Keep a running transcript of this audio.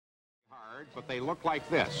But they look like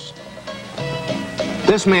this.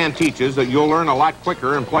 This man teaches that you'll learn a lot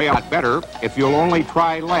quicker and play a lot better if you'll only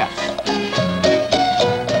try less.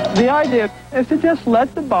 The idea is to just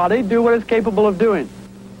let the body do what it's capable of doing.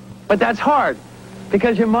 But that's hard,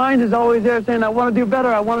 because your mind is always there saying, I want to do better,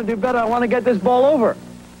 I want to do better, I want to get this ball over.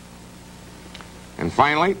 And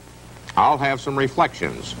finally, I'll have some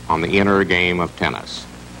reflections on the inner game of tennis.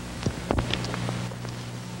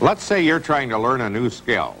 Let's say you're trying to learn a new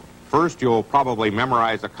skill. First, you'll probably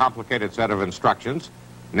memorize a complicated set of instructions.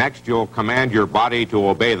 Next, you'll command your body to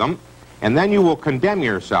obey them. And then you will condemn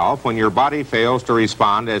yourself when your body fails to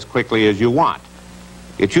respond as quickly as you want.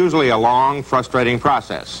 It's usually a long, frustrating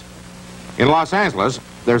process. In Los Angeles,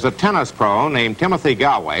 there's a tennis pro named Timothy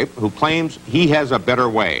Galway who claims he has a better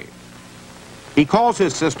way. He calls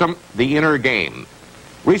his system the inner game.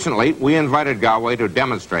 Recently, we invited Galway to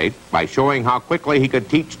demonstrate by showing how quickly he could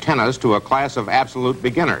teach tennis to a class of absolute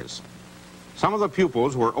beginners. Some of the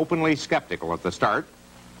pupils were openly skeptical at the start.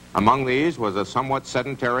 Among these was a somewhat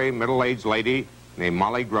sedentary, middle-aged lady named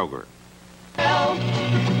Molly Groger. Help!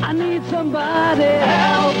 I need somebody.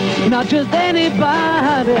 Help! Not just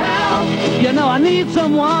anybody. Help! You know, I need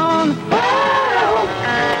someone. Help!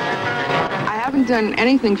 I haven't done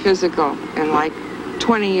anything physical in like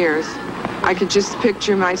 20 years. I could just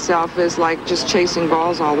picture myself as like just chasing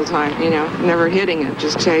balls all the time, you know, never hitting it,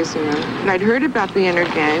 just chasing them. And I'd heard about the inner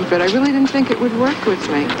game, but I really didn't think it would work with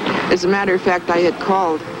me. As a matter of fact, I had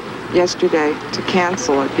called yesterday to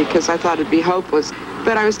cancel it because I thought it'd be hopeless,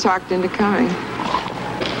 but I was talked into coming.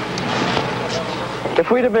 If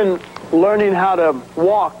we'd have been learning how to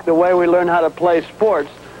walk the way we learn how to play sports,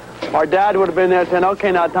 our dad would have been there saying,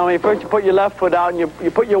 okay, now, Tommy, first you put your left foot out and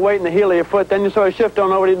you put your weight in the heel of your foot, then you sort of shift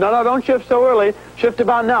on over. No, don't shift so early. Shift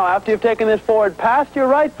about now. After you've taken this forward past your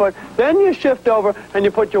right foot, then you shift over and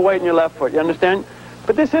you put your weight in your left foot. You understand?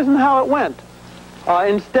 But this isn't how it went.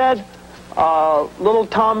 Instead, little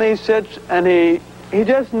Tommy sits and he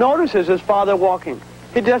just notices his father walking.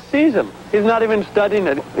 He just sees him. He's not even studying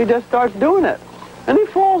it. He just starts doing it. And he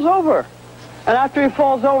falls over. And after he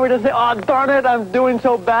falls over, he doesn't say, oh, darn it, I'm doing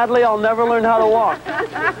so badly, I'll never learn how to walk.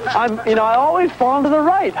 I always fall to the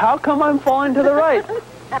right. How come I'm falling to the right?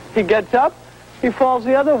 He gets up, he falls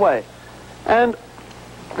the other way. And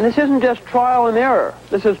this isn't just trial and error.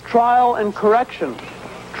 This is trial and correction.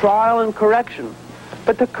 Trial and correction.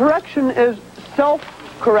 But the correction is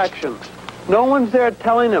self-correction. No one's there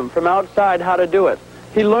telling him from outside how to do it.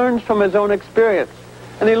 He learns from his own experience,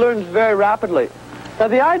 and he learns very rapidly. Now,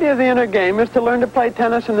 the idea of the inner game is to learn to play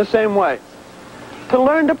tennis in the same way. To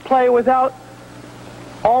learn to play without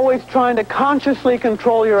always trying to consciously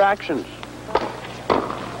control your actions.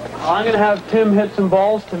 I'm going to have Tim hit some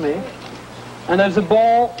balls to me, and as the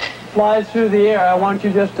ball flies through the air, I want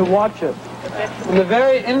you just to watch it. In the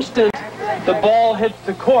very instant the ball hits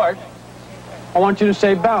the court, I want you to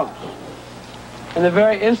say bounce. In the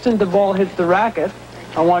very instant the ball hits the racket,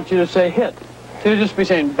 I want you to say hit. So you just be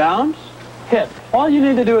saying bounce, hit. All you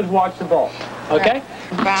need to do is watch the ball, okay?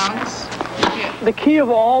 Bounce, hit. The key of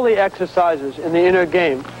all the exercises in the inner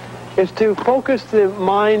game is to focus the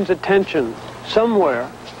mind's attention somewhere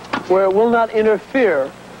where it will not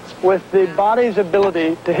interfere with the body's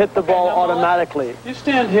ability to hit the ball automatically. You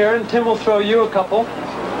stand here and Tim will throw you a couple,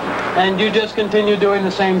 and you just continue doing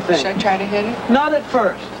the same thing. Should I try to hit it? Not at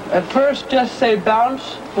first. At first, just say bounce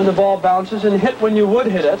when the ball bounces and hit when you would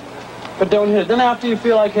hit it, but don't hit it. Then after you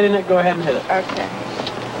feel like hitting it, go ahead and hit it. Okay.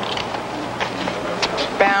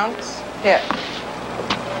 Bounce, hit.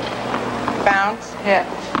 Bounce, hit.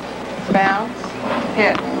 Bounce,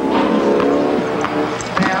 hit.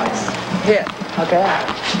 Bounce, hit. Okay.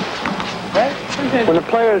 Right? When a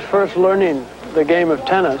player is first learning the game of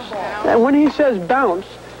tennis, and when he says bounce,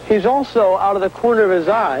 he's also out of the corner of his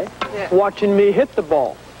eye watching me hit the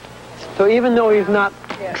ball. So even though he's not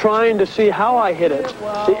trying to see how I hit it,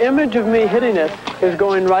 the image of me hitting it is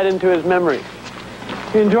going right into his memory.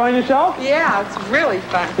 You enjoying yourself? Yeah, it's really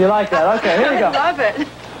fun. You like that? Okay, here we go. I love it.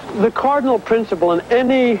 The cardinal principle in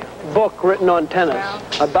any book written on tennis,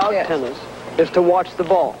 about tennis, is to watch the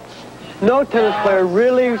ball. No tennis player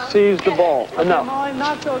really sees the ball enough.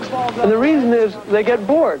 And the reason is they get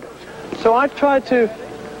bored. So I try to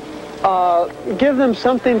give them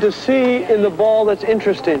something to see in the ball that's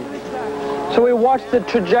interesting. So we watch the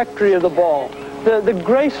trajectory of the ball, the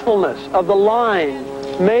gracefulness of the line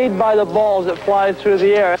made by the ball as it flies through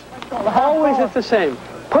the air. Always it's the same.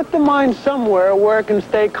 Put the mind somewhere where it can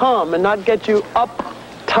stay calm and not get you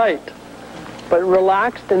uptight, but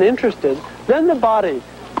relaxed and interested. Then the body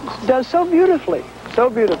does so beautifully, so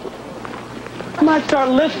beautifully. You might start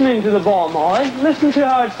listening to the ball, Molly. Listen to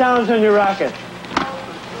how it sounds on your racket.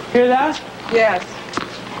 Hear that? Yes.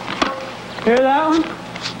 Hear that one?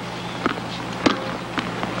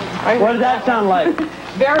 What did that sound like?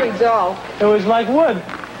 Very dull. It was like wood.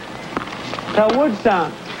 That wood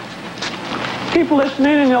sound. Keep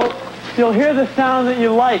listening and you'll hear the sound that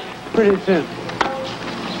you like pretty soon.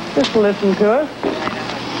 Just listen to it.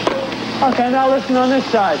 Okay, now listen on this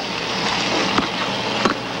side.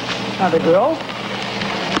 Now the girl.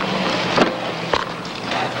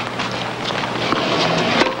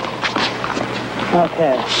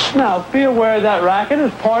 Okay. Now be aware that racket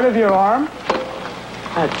is part of your arm.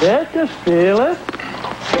 That's it. Just feel it.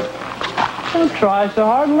 Don't try so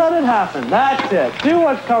hard and let it happen. That's it. Do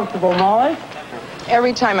what's comfortable, Molly.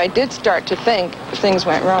 Every time I did start to think, things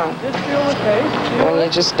went wrong. Just feel the pace. When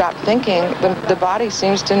you just stop thinking, the body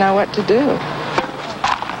seems to know what to do.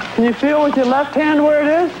 Can you feel with your left hand where it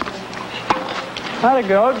is? How'd it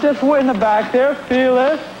go? Just in the back there. Feel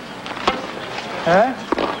it. Okay.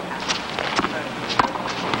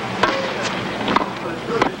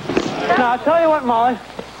 Now, I'll tell you what, Molly.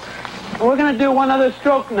 We're going to do one other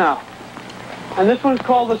stroke now. And this one's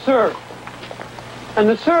called the serve. And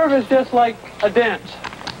the serve is just like a dance.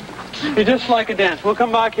 You're just like a dance. We'll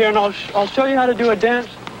come back here and I'll show you how to do a dance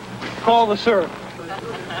called the serve.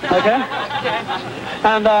 Okay?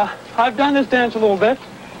 And I've done this dance a little bit,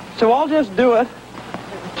 so I'll just do it.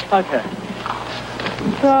 Okay.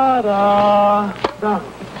 Da-da, da.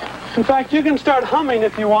 In fact, you can start humming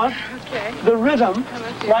if you want. Okay. The rhythm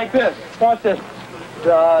like this. Watch this.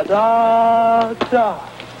 Da-da-da.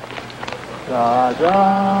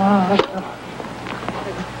 Da-da-da.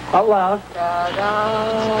 Out loud.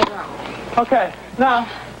 Da-da-da. Okay, now,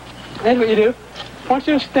 here's what you do. I want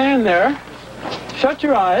you to stand there, shut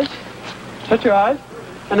your eyes,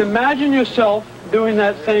 and imagine yourself doing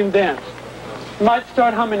that same dance. You might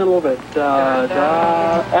start humming a little bit. Da,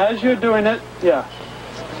 da. As you're doing it, yeah.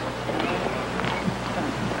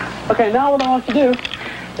 Okay, now what I want you to do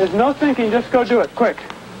is no thinking, just go do it, quick.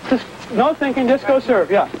 Just no thinking, just go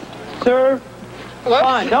serve, yeah. Serve. Whoops.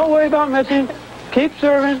 Fine, don't worry about missing. Keep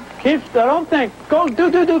serving. Don't think. Go,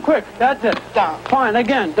 do, quick. That's it. Down. Fine,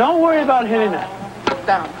 again, don't worry about hitting it.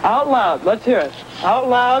 Down. Out loud, let's hear it. Out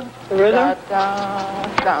loud, the rhythm.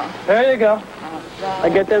 Down. There you go. I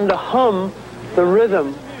get them to hum the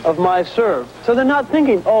rhythm of my serve. So they're not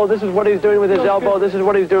thinking, oh, this is what he's doing with his elbow, this is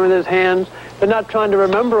what he's doing with his hands. They're not trying to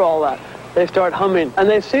remember all that. They start humming. And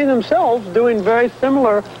they see themselves doing very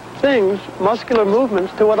similar things, muscular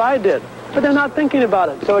movements, to what I did. But they're not thinking about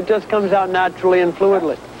it, so it just comes out naturally and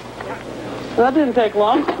fluidly. And that didn't take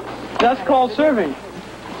long. That's called serving.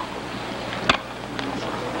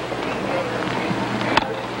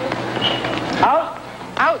 Out.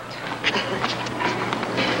 Out.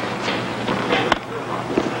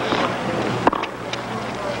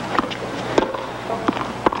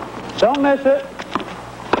 Don't miss it.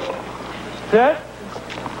 Sit.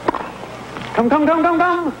 Come.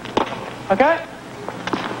 Okay?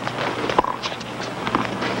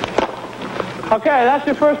 Okay, that's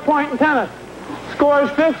your first point in tennis. Score is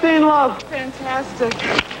 15-love. Fantastic.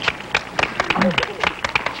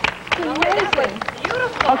 Amazing.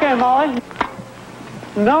 Beautiful. Okay, Molly.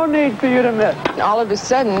 No need for you to miss. All of a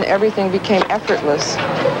sudden, everything became effortless.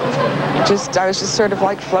 I was just sort of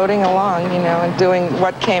like floating along, and doing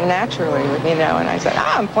what came naturally, and I said,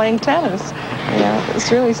 I'm playing tennis. It's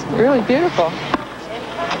really, really beautiful.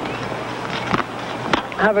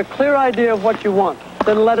 Have a clear idea of what you want.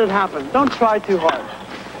 Then let it happen. Don't try too hard.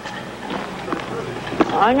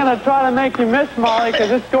 I'm going to try to make you miss, Molly,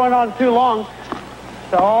 because it's going on too long.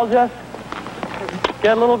 So I'll just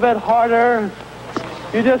get a little bit harder.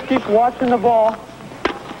 You just keep watching the ball.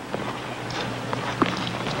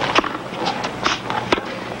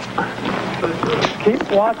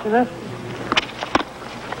 Keep watching it.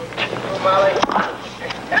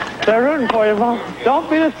 They're rooting for you, Mom. Don't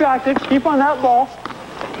be distracted. Keep on that ball.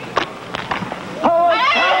 Oh,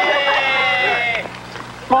 it's tennis!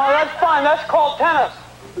 Mom, that's fine. That's called tennis.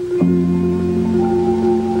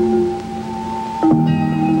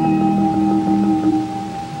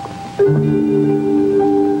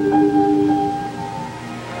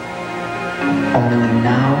 Only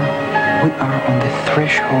now we are on the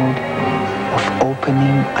threshold of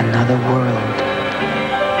opening another world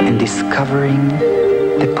and discovering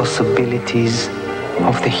the possibilities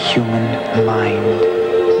of the human mind.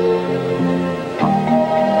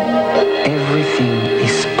 Everything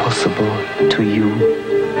is possible to you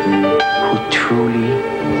who truly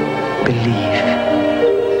believe.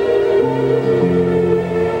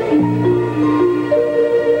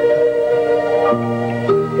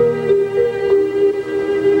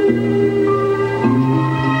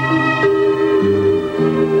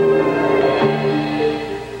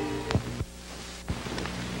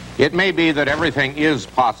 It may be that everything is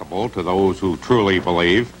possible to those who truly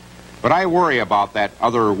believe, but I worry about that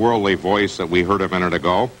otherworldly voice that we heard a minute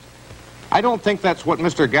ago. I don't think that's what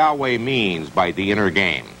Mr. Galway means by the inner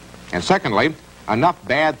game. And secondly, enough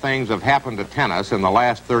bad things have happened to tennis in the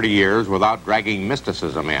last 30 years without dragging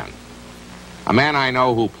mysticism in. A man I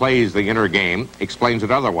know who plays the inner game explains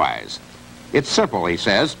it otherwise. It's simple, he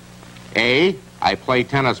says. A, I play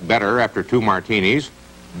tennis better after 2 martinis.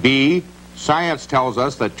 B, science tells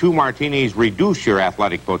us that 2 martinis reduce your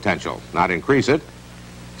athletic potential, not increase it.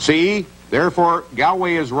 C, therefore,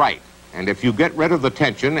 Galway is right. And if you get rid of the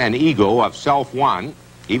tension and ego of self-1,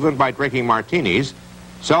 even by drinking martinis,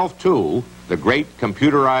 self-2, the great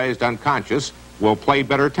computerized unconscious, will play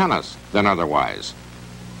better tennis than otherwise.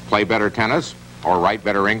 Play better tennis, or write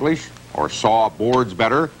better English, or saw boards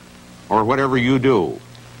better, or whatever you do.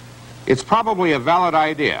 It's probably a valid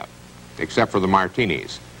idea, except for the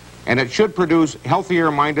martinis. And it should produce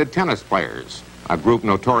healthier-minded tennis players, a group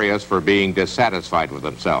notorious for being dissatisfied with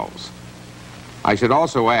themselves. I should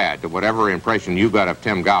also add to whatever impression you got of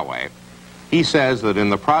Tim Galway, he says that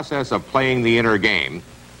in the process of playing the inner game,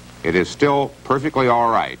 it is still perfectly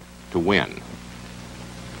all right to win.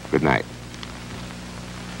 Good night.